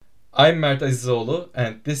I'm Mert Azizoğlu,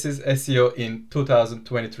 and this is SEO in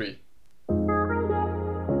 2023.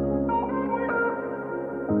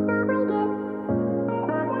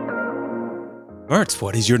 Mert,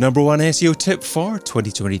 what is your number one SEO tip for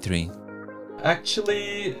 2023?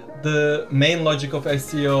 Actually, the main logic of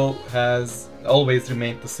SEO has always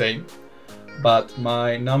remained the same, but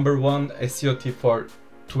my number one SEO tip for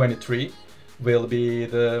 23 will be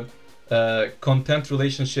the content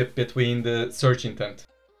relationship between the search intent.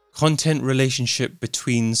 Content relationship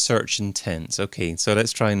between search intents. Okay, so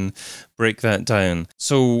let's try and break that down.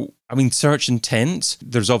 So, search intent,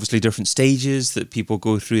 there's obviously different stages that people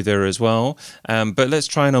go through there as well. But let's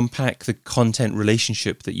try and unpack the content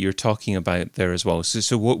relationship that you're talking about there as well.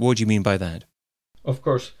 So what do you mean by that? Of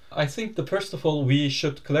course. I think first of all, we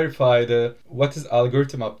should clarify what is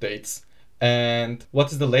algorithm updates and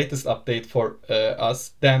what is the latest update for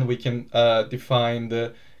us. Then we can define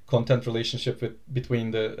the content relationship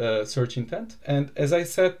between the search intent. And as I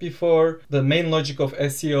said before, the main logic of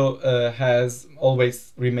SEO has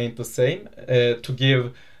always remained the same, to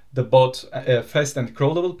give the bot a fast and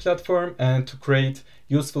crawlable platform and to create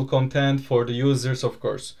useful content for the users, of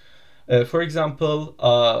course. For example,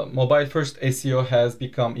 mobile first SEO has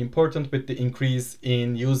become important with the increase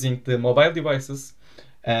in using the mobile devices,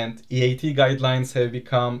 and EAT guidelines have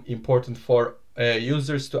become important for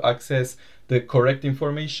users to access the correct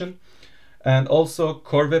information. And also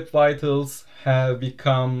Core Web Vitals have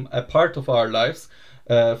become a part of our lives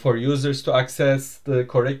for users to access the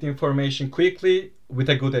correct information quickly with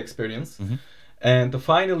a good experience. Mm-hmm. And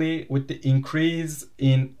finally, with the increase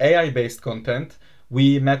in AI-based content,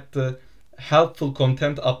 we met the helpful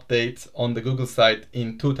content update on the Google site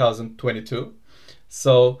in 2022.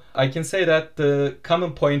 So I can say that the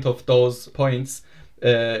common point of those points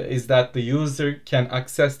is that the user can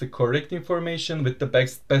access the correct information with the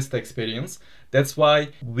best experience. That's why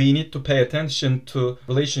we need to pay attention to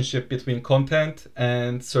relationship between content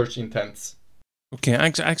and search intents. Okay,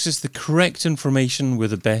 access the correct information with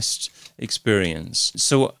the best experience.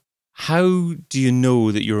 So how do you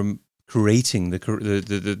know that you're creating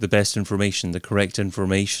the best information, the correct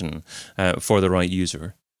information for the right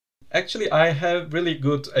user? Actually, I have really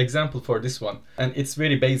good example for this one, and it's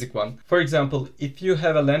very basic one. For example, if you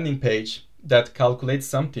have a landing page that calculates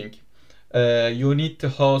something, you need to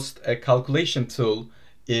host a calculation tool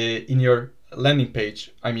in your landing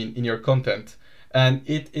page, in your content. And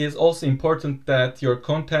it is also important that your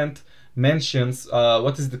content mentions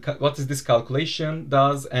what is this calculation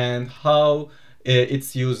does and how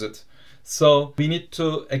it's used. So we need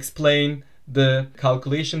to explain the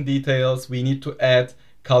calculation details. We need to add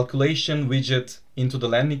calculation widget into the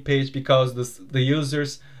landing page because the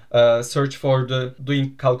users search for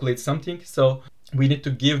calculate something. So we need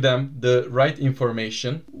to give them the right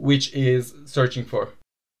information which is searching for.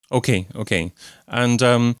 Okay.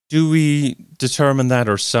 And do we determine that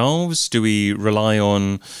ourselves? Do we rely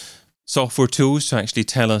on software tools to actually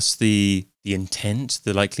tell us the intent,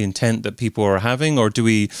 the likely intent that people are having? Or do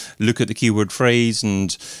we look at the keyword phrase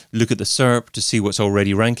and look at the SERP to see what's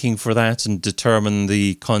already ranking for that and determine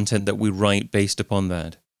the content that we write based upon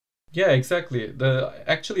that? Yeah, exactly. The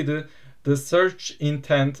search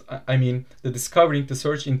intent, the discovering the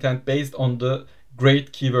search intent based on the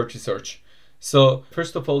great keyword research. So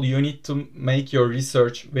first of all, you need to make your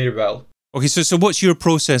research very well. Okay, so what's your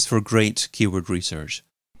process for great keyword research?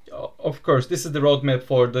 Of course, this is the roadmap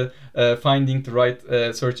for the finding the right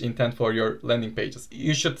search intent for your landing pages.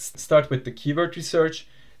 You should start with the keyword research.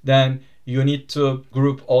 Then you need to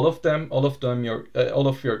group all of your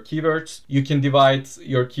keywords. You can divide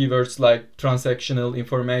your keywords like transactional,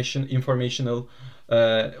 informational,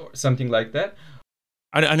 something like that.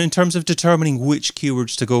 And in terms of determining which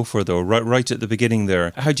keywords to go for, though, right at the beginning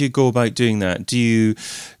there, how do you go about doing that? Do you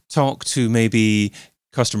talk to maybe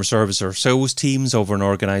customer service or sales teams over an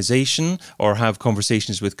organization, or have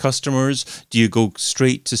conversations with customers? Do you go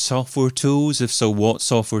straight to software tools? If so, what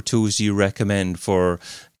software tools do you recommend for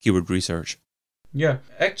keyword research? Yeah,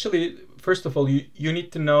 actually, first of all, you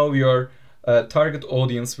need to know your target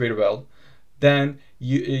audience very well. Then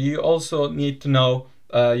you also need to know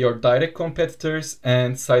your direct competitors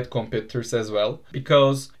and side competitors as well,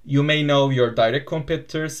 because you may know your direct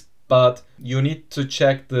competitors, but you need to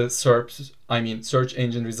check the SERPs, search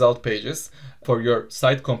engine result pages, for your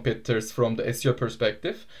site competitors from the SEO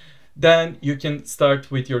perspective. Then you can start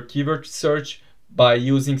with your keyword search by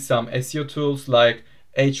using some SEO tools like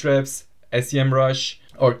Ahrefs, SEMrush,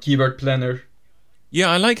 or Keyword Planner. Yeah,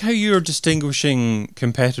 I like how you're distinguishing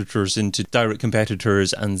competitors into direct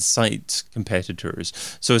competitors and site competitors.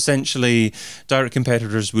 So essentially, direct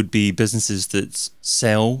competitors would be businesses that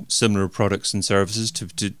sell similar products and services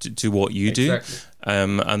to what you do. Exactly.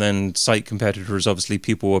 And then site competitors, obviously,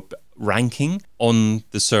 people are ranking on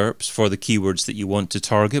the SERPs for the keywords that you want to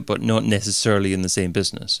target, but not necessarily in the same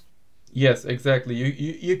business. Yes, exactly.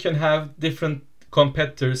 You can have different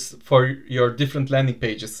competitors for your different landing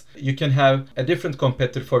pages. You can have a different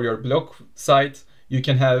competitor for your blog site. You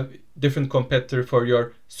can have different competitor for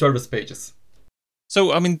your service pages.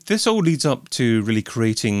 So, I mean, this all leads up to really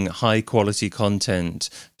creating high quality content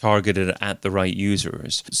targeted at the right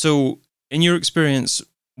users. So, in your experience,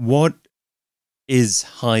 what is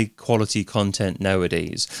high quality content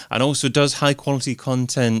nowadays? And also, does high quality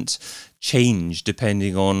content change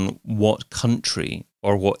depending on what country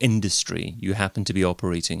or what industry you happen to be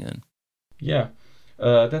operating in? Yeah,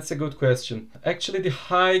 that's a good question. Actually, the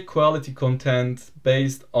high quality content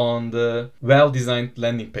based on the well designed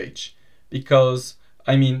landing page. Because,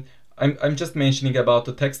 I mean, I'm just mentioning about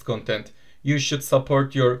the text content. You should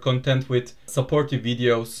support your content with supportive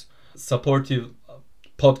videos, supportive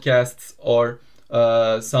podcasts, or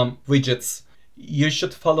some widgets. You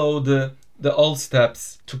should follow the all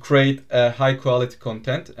steps to create a high quality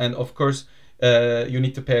content, and of course you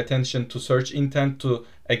need to pay attention to search intent, to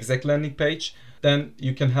exact landing page. Then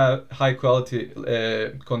you can have high quality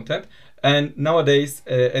content. And nowadays,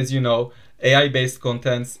 as you know, AI based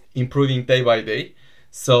contents improving day by day.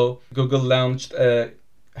 So Google launched a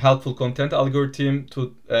helpful content algorithm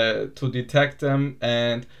to detect them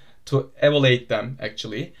and to evaluate them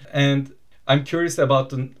actually. And I'm curious about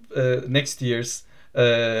the next year's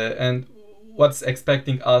and what's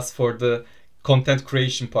expecting us for the content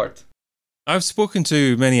creation part. I've spoken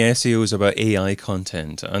to many SEOs about AI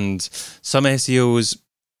content, and some SEOs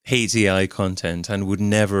hate AI content and would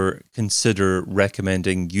never consider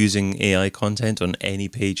recommending using AI content on any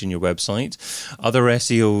page in your website. Other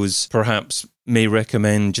SEOs perhaps may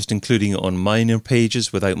recommend just including it on minor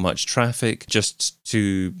pages without much traffic, just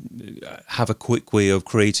to have a quick way of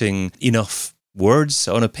creating enough words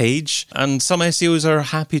on a page. And some SEOs are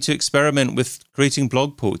happy to experiment with creating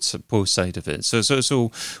blog posts out of it.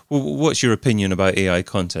 So what's your opinion about AI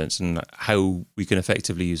content and how we can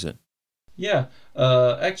effectively use it? Yeah,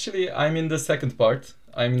 actually, I'm in the second part.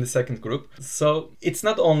 I'm in the second group. So it's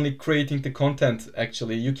not only creating the content,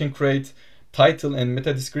 actually. You can create title and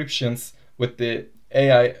meta descriptions with the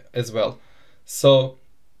AI as well. So,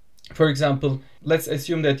 for example, let's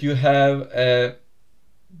assume that you have a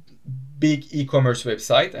big e-commerce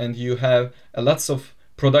website and you have lots of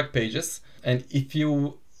product pages. And if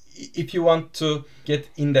you want to get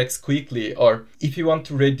indexed quickly, or if you want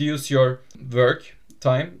to reduce your work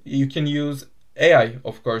time, you can use AI,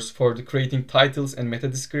 of course, for the creating titles and meta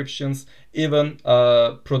descriptions, even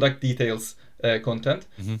product details content.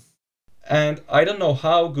 Mm-hmm. And I don't know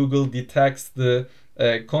how Google detects the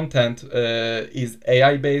content is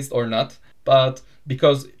AI based or not, but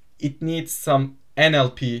because it needs some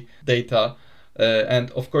NLP data,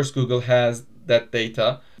 and of course Google has that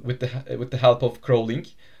data with the help of crawling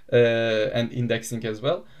and indexing as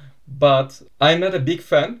well. But I'm not a big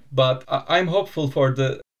fan, but I'm hopeful for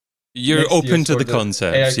the You're open to the AI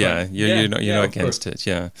concepts, yeah. You're not against it,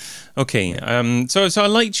 yeah. Okay. So I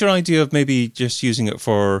liked your idea of maybe just using it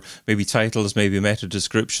for maybe titles, maybe meta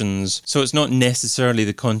descriptions. So it's not necessarily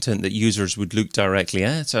the content that users would look directly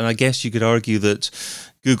at. And I guess you could argue that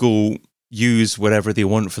Google use whatever they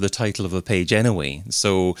want for the title of a page anyway.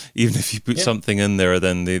 So even if you put something in there,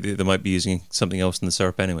 then they might be using something else in the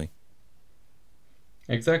SERP anyway.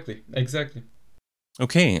 Exactly.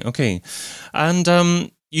 Okay.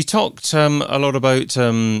 And you talked a lot about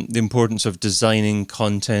the importance of designing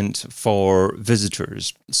content for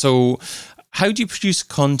visitors. So how do you produce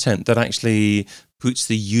content that actually puts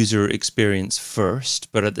the user experience first,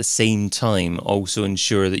 but at the same time also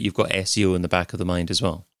ensure that you've got SEO in the back of the mind as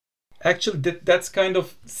well? Actually, that's kind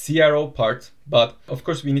of CRO part, but of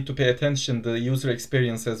course we need to pay attention to the user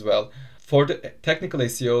experience as well. For the technical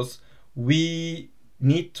SEOs, we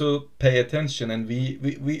need to pay attention, and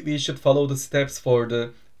we should follow the steps for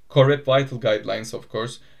the Core Web Vital guidelines, of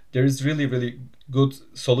course. There is really good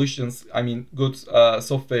solutions, good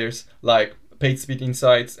softwares like PageSpeed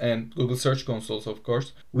Insights and Google Search Consoles, of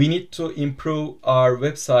course. We need to improve our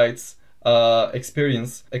website's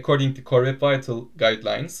experience according to Core Web Vital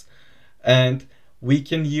guidelines. And we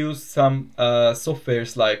can use some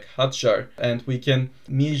softwares like Hotjar, and we can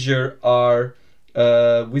measure our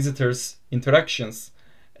visitors' interactions.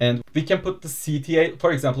 And we can put the CTA,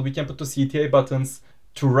 for example, we can put the CTA buttons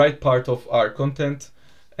to right part of our content,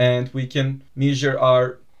 and we can measure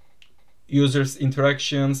our users'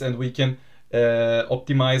 interactions, and we can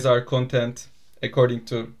optimize our content according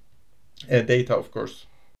to data, of course.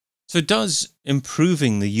 So does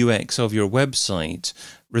improving the UX of your website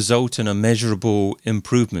result in a measurable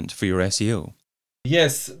improvement for your SEO?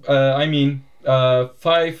 Yes, I mean,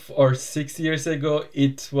 5 or 6 years ago,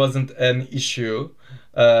 it wasn't an issue,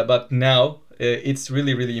 but now it's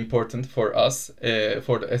really, really important for us,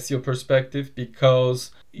 for the SEO perspective,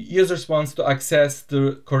 because users want to access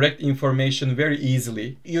the correct information very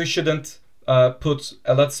easily. You shouldn't put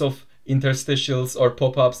a lots of interstitials or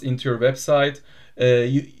pop-ups into your website.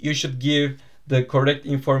 You should give the correct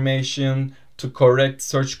information to correct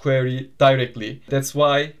search query directly. That's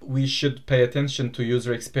why we should pay attention to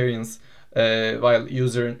user experience while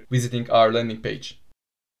user visiting our landing page.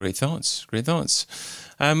 Great thoughts.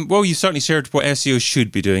 Well, you certainly shared what SEO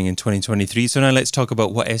should be doing in 2023. So now let's talk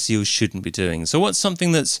about what SEO shouldn't be doing. So what's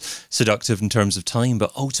something that's seductive in terms of time,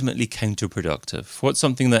 but ultimately counterproductive? What's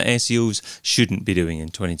something that SEOs shouldn't be doing in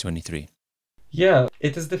 2023? Yeah,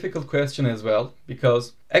 it is a difficult question as well,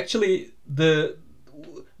 because actually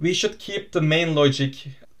we should keep the main logic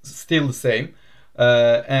still the same,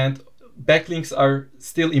 and backlinks are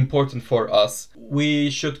still important for us. We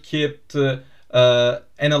should keep to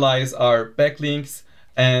analyze our backlinks,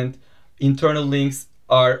 and internal links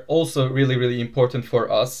are also really, really important for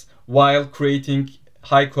us. While creating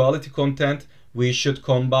high quality content, we should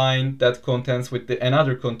combine that contents with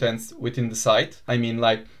another contents within the site. I mean,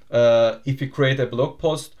 like if we create a blog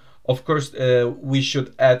post, of course, we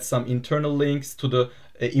should add some internal links to the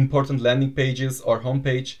important landing pages or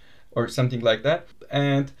homepage or something like that.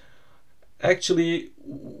 And actually,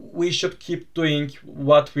 we should keep doing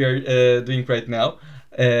what we are doing right now.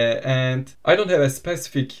 And I don't have a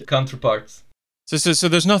specific counterpart. So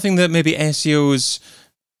there's nothing that maybe SEOs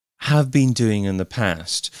have been doing in the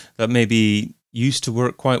past that maybe used to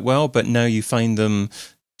work quite well, but now you find them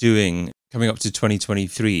doing coming up to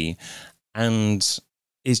 2023, and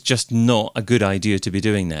it's just not a good idea to be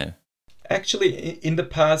doing now? Actually, in the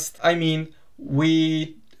past, I mean,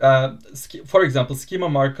 we, for example, schema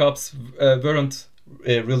markups weren't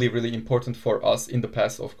really, really important for us in the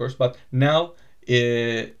past, of course, but now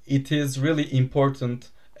it is really important,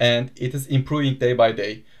 and it is improving day by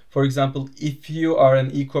day. For example, if you are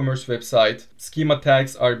an e-commerce website, schema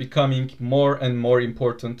tags are becoming more and more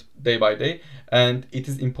important day by day, and it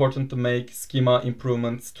is important to make schema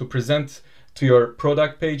improvements to present to your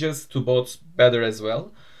product pages to both better as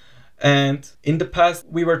well. And in the past,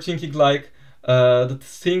 we were thinking like the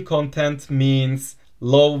thin content means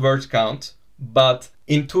low word count, but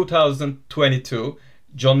in 2022,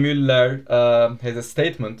 John Mueller has a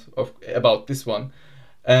statement about this one,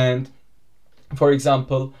 and for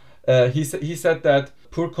example, he said that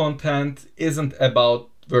poor content isn't about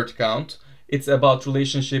word count. It's about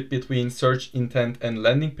relationship between search intent and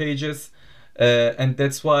landing pages. And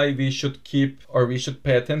that's why we should pay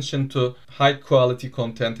attention to high quality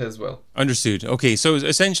content as well. Understood. Okay, so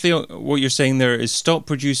essentially what you're saying there is stop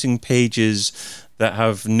producing pages that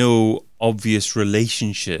have no obvious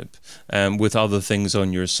relationship with other things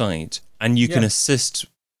on your site. And you can assist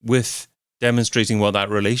with demonstrating what that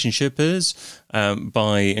relationship is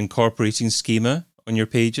by incorporating schema on your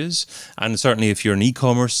pages. And certainly if you're an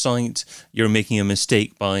e-commerce site, you're making a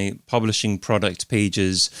mistake by publishing product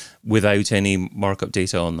pages without any markup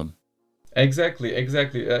data on them. Exactly.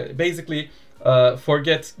 Basically,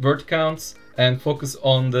 forget word counts and focus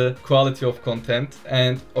on the quality of content,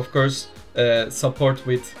 and of course, support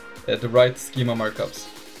with the right schema markups.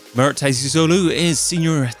 Mert Azizoğlu is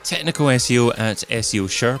Senior Technical SEO at SEO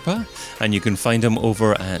Sherpa, and you can find him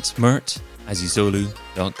over at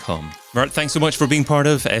mertazizoğlu.com. Mert, thanks so much for being part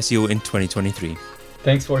of SEO in 2023.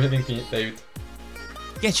 Thanks for having me, David.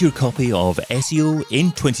 Get your copy of SEO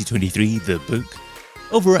in 2023, the book,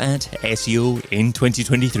 over at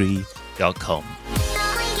seoin2023.com.